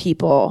call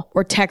people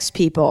or text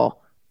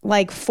people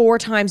like 4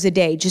 times a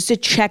day just to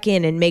check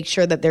in and make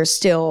sure that they're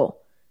still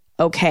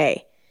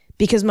okay,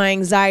 because my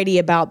anxiety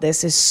about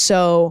this is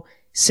so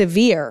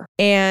severe.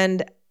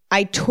 And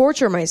I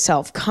torture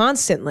myself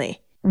constantly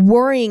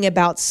worrying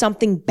about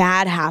something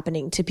bad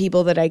happening to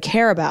people that I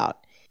care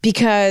about,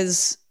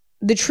 because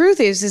the truth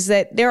is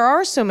that there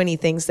are so many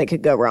things that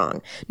could go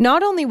wrong,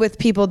 not only with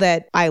people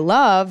that I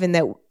love and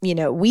that,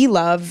 we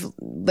love,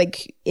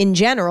 like in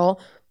general,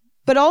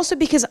 but also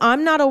because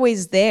I'm not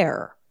always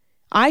there.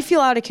 I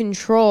feel out of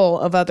control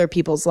of other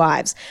people's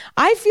lives.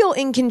 I feel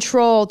in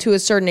control to a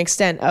certain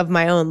extent of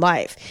my own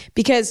life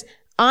because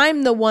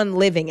I'm the one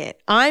living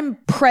it. I'm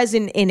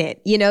present in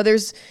it.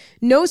 There's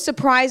no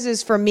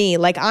surprises for me.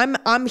 Like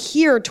I'm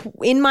here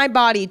in my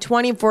body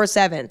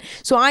 24/7.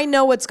 So I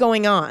know what's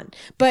going on.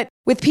 But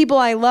with people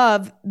I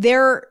love,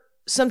 they're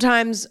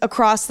sometimes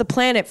across the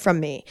planet from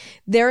me.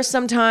 They're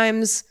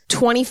sometimes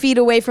 20 feet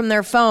away from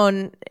their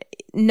phone,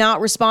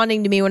 not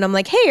responding to me when I'm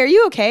like, hey, are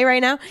you okay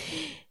right now?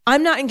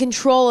 I'm not in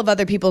control of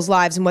other people's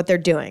lives and what they're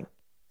doing.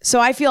 So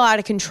I feel out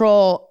of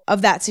control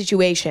of that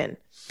situation.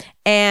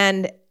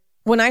 And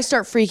when I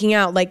start freaking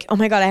out, like, oh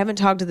my God, I haven't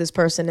talked to this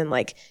person in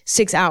like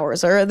 6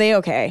 hours. Or are they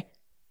okay?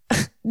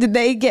 Did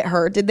they get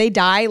hurt? Did they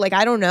die? Like,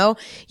 I don't know.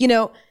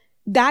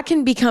 That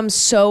can become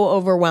so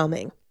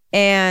overwhelming.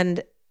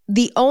 And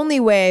the only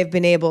way I've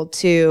been able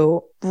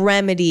to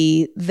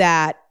remedy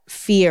that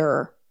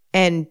fear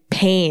and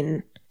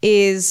pain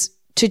is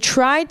to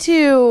try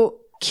to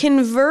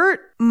convert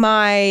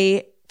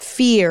my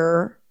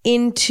fear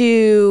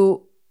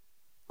into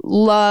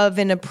love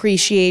and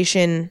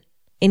appreciation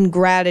and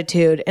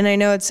gratitude. And I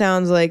know it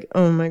sounds like,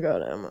 oh my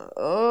God, Emma.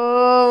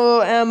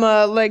 Oh,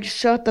 Emma, like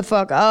shut the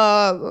fuck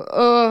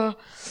up.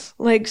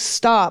 Like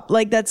stop.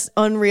 Like that's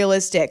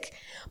unrealistic.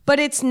 But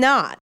it's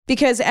not,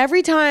 because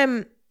every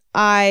time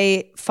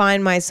I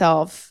find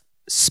myself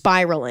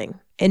spiraling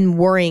and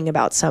worrying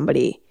about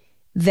somebody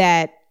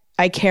that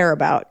I care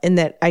about and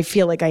that I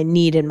feel like I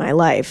need in my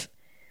life,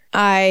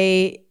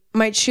 I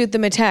might shoot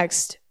them a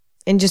text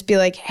and just be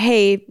like,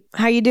 hey,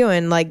 how you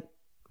doing? Like,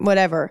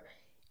 whatever.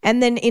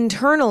 And then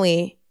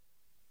internally,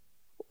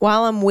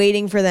 while I'm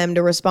waiting for them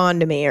to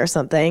respond to me or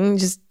something,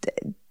 just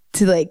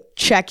to like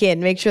check in,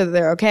 make sure that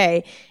they're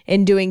okay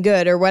and doing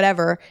good or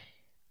whatever,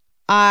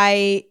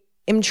 I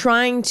am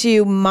trying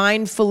to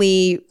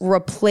mindfully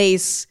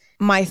replace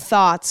my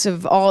thoughts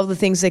of all of the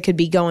things that could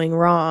be going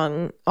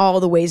wrong,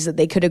 all the ways that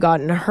they could have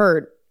gotten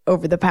hurt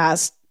over the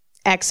past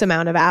X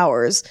amount of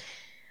hours.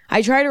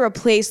 I try to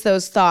replace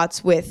those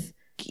thoughts with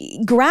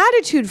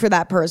gratitude for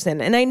that person.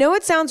 And I know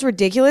it sounds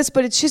ridiculous,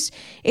 but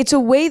it's a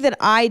way that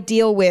I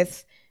deal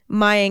with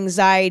my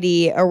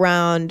anxiety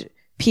around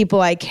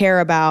people I care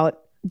about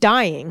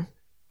dying,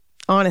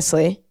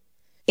 honestly.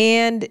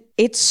 And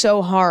it's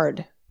so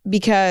hard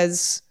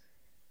because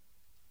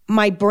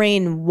my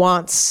brain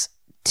wants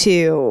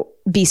to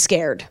be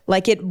scared.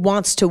 Like it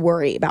wants to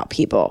worry about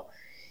people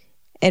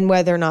and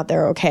whether or not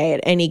they're okay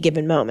at any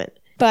given moment.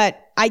 But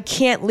I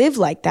can't live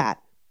like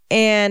that.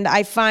 And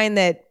I find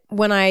that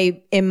when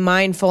I am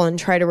mindful and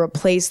try to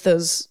replace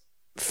those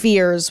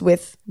fears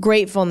with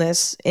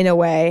gratefulness in a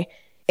way,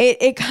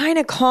 it kind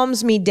of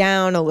calms me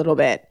down a little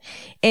bit.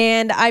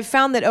 And I've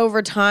found that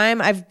over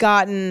time, I've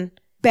gotten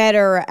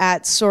better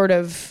at sort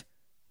of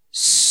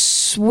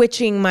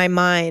switching my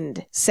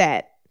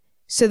mindset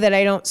so that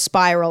I don't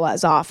spiral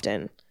as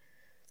often.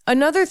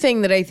 Another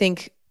thing that I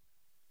think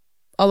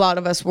a lot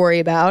of us worry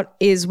about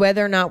is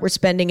whether or not we're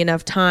spending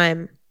enough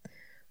time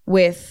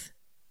with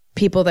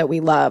people that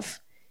we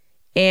love.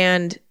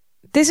 And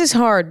this is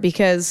hard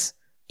because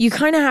you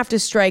kind of have to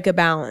strike a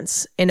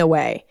balance in a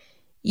way.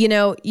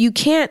 You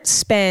can't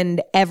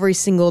spend every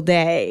single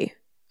day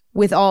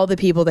with all the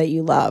people that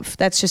you love.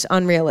 That's just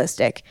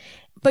unrealistic.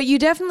 But you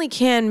definitely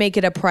can make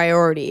it a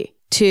priority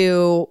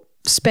to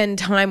spend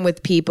time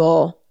with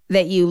people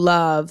that you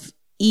love,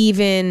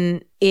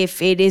 even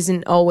if it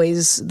isn't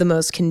always the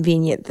most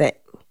convenient thing.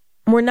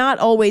 We're not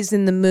always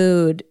in the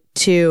mood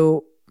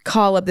to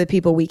call up the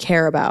people we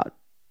care about.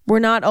 We're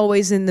not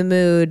always in the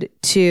mood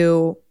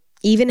to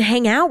even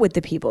hang out with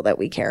the people that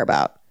we care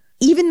about.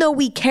 Even though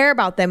we care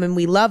about them and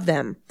we love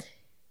them,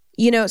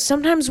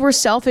 sometimes we're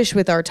selfish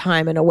with our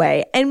time in a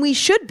way, and we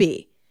should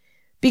be,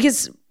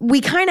 because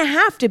we kind of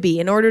have to be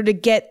in order to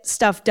get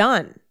stuff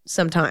done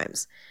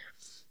sometimes.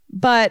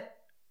 But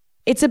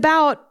it's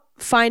about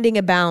finding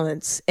a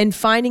balance and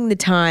finding the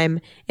time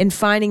and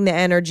finding the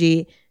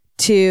energy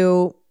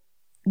to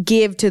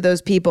give to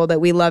those people that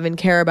we love and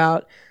care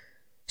about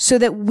so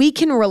that we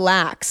can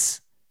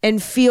relax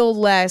and feel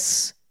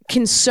less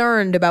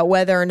concerned about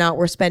whether or not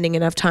we're spending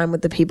enough time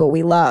with the people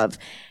we love.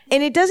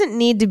 And it doesn't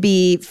need to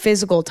be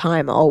physical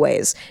time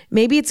always.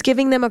 Maybe it's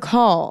giving them a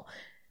call.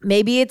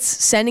 Maybe it's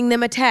sending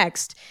them a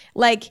text.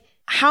 Like,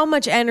 how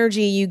much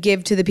energy you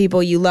give to the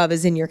people you love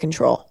is in your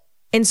control.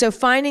 And so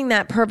finding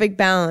that perfect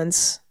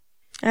balance,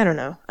 I don't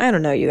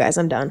know, you guys.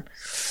 I'm done.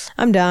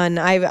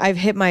 I've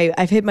hit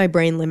my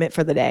brain limit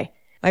for the day.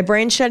 My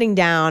brain's shutting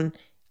down.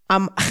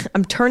 I'm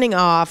turning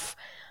off.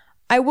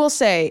 I will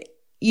say,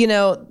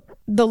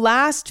 the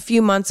last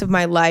few months of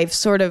my life,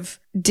 sort of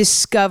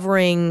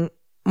discovering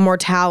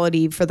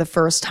mortality for the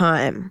first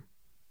time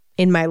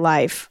in my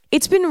life,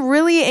 it's been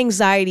really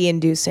anxiety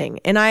inducing.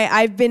 And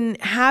I've been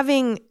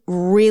having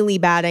really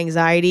bad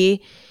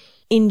anxiety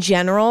in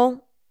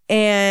general.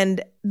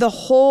 And the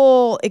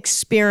whole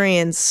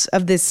experience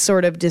of this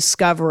sort of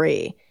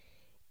discovery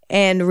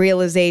and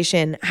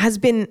realization has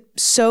been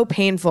so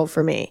painful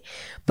for me.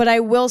 But I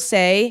will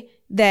say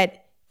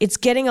that it's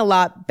getting a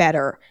lot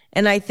better.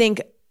 And I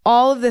think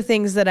all of the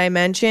things that I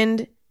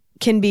mentioned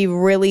can be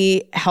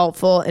really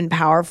helpful and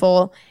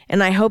powerful.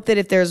 And I hope that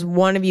if there's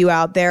one of you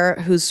out there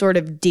who's sort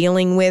of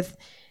dealing with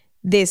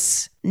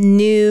this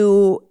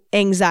new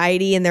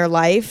anxiety in their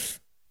life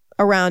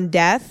around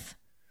death,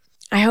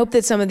 I hope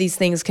that some of these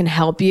things can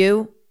help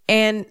you.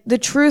 And the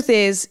truth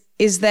is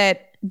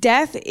that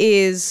death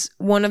is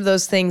one of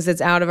those things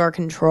that's out of our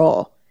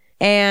control.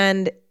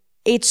 And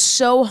it's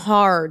so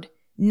hard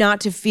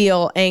not to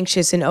feel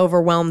anxious and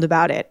overwhelmed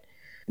about it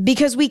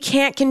because we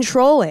can't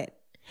control it.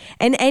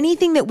 And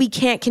anything that we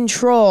can't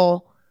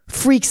control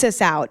freaks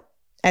us out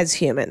as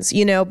humans,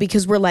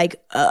 because we're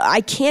like,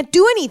 I can't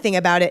do anything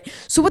about it.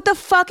 So what the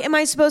fuck am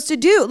I supposed to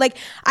do?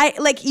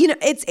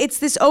 It's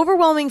this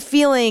overwhelming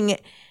feeling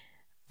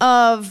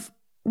of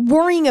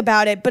worrying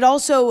about it, but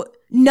also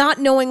not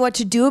knowing what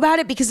to do about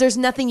it because there's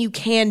nothing you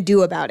can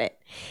do about it.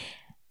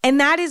 And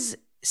that is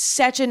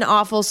such an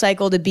awful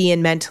cycle to be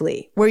in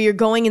mentally, where you're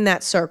going in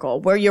that circle,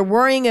 where you're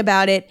worrying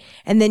about it.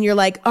 And then you're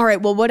like, all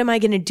right, well, what am I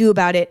going to do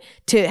about it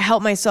to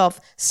help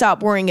myself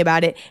stop worrying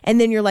about it? And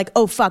then you're like,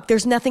 oh, fuck,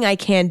 there's nothing I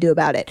can do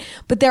about it.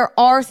 But there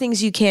are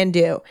things you can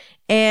do.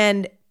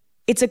 And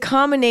it's a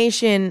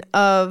combination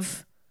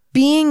of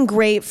being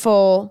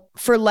grateful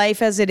for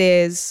life as it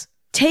is,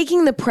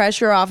 taking the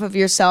pressure off of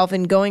yourself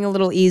and going a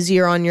little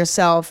easier on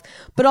yourself,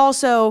 but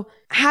also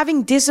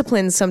having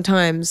discipline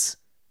sometimes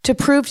to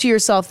prove to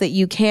yourself that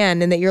you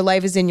can and that your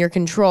life is in your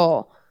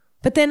control.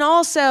 But then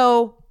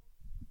also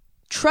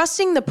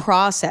trusting the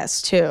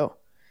process too.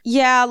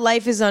 Yeah,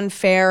 life is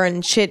unfair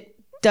and shit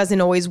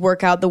doesn't always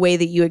work out the way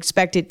that you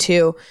expect it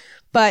to.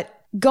 But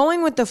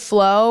going with the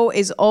flow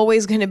is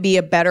always going to be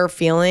a better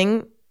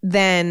feeling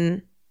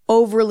than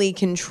overly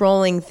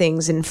controlling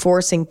things and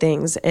forcing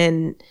things.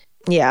 And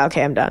yeah,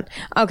 okay, I'm done.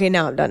 Okay,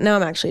 now I'm done. Now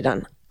I'm actually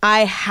done.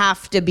 I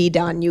have to be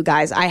done, you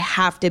guys. I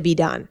have to be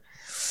done.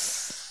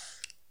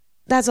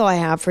 That's all I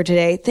have for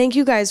today. Thank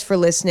you guys for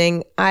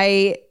listening.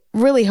 I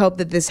really hope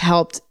that this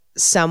helped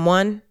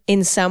someone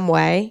in some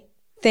way.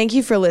 Thank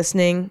you for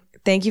listening.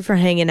 Thank you for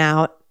hanging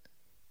out.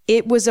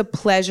 It was a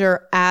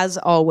pleasure as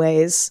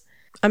always.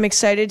 I'm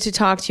excited to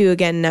talk to you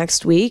again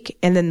next week,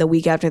 and then the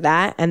week after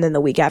that, and then the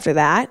week after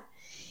that.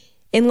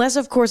 Unless,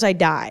 of course, I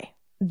die.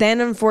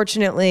 Then,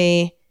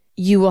 unfortunately,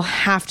 you will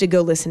have to go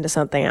listen to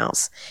something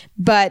else.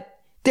 But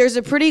there's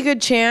a pretty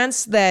good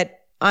chance that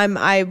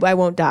I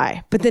won't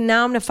die. But then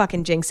now I'm going to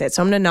fucking jinx it.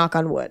 So I'm going to knock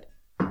on wood.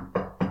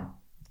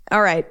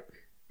 All right.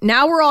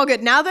 Now we're all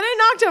good. Now that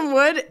I knocked on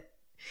wood,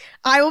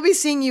 I will be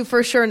seeing you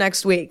for sure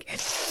next week.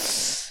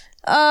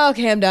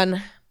 Okay, I'm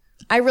done.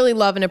 I really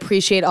love and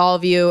appreciate all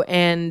of you,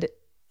 and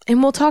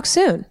we'll talk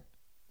soon.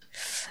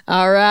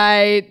 All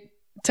right.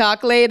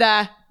 Talk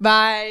later.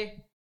 Bye.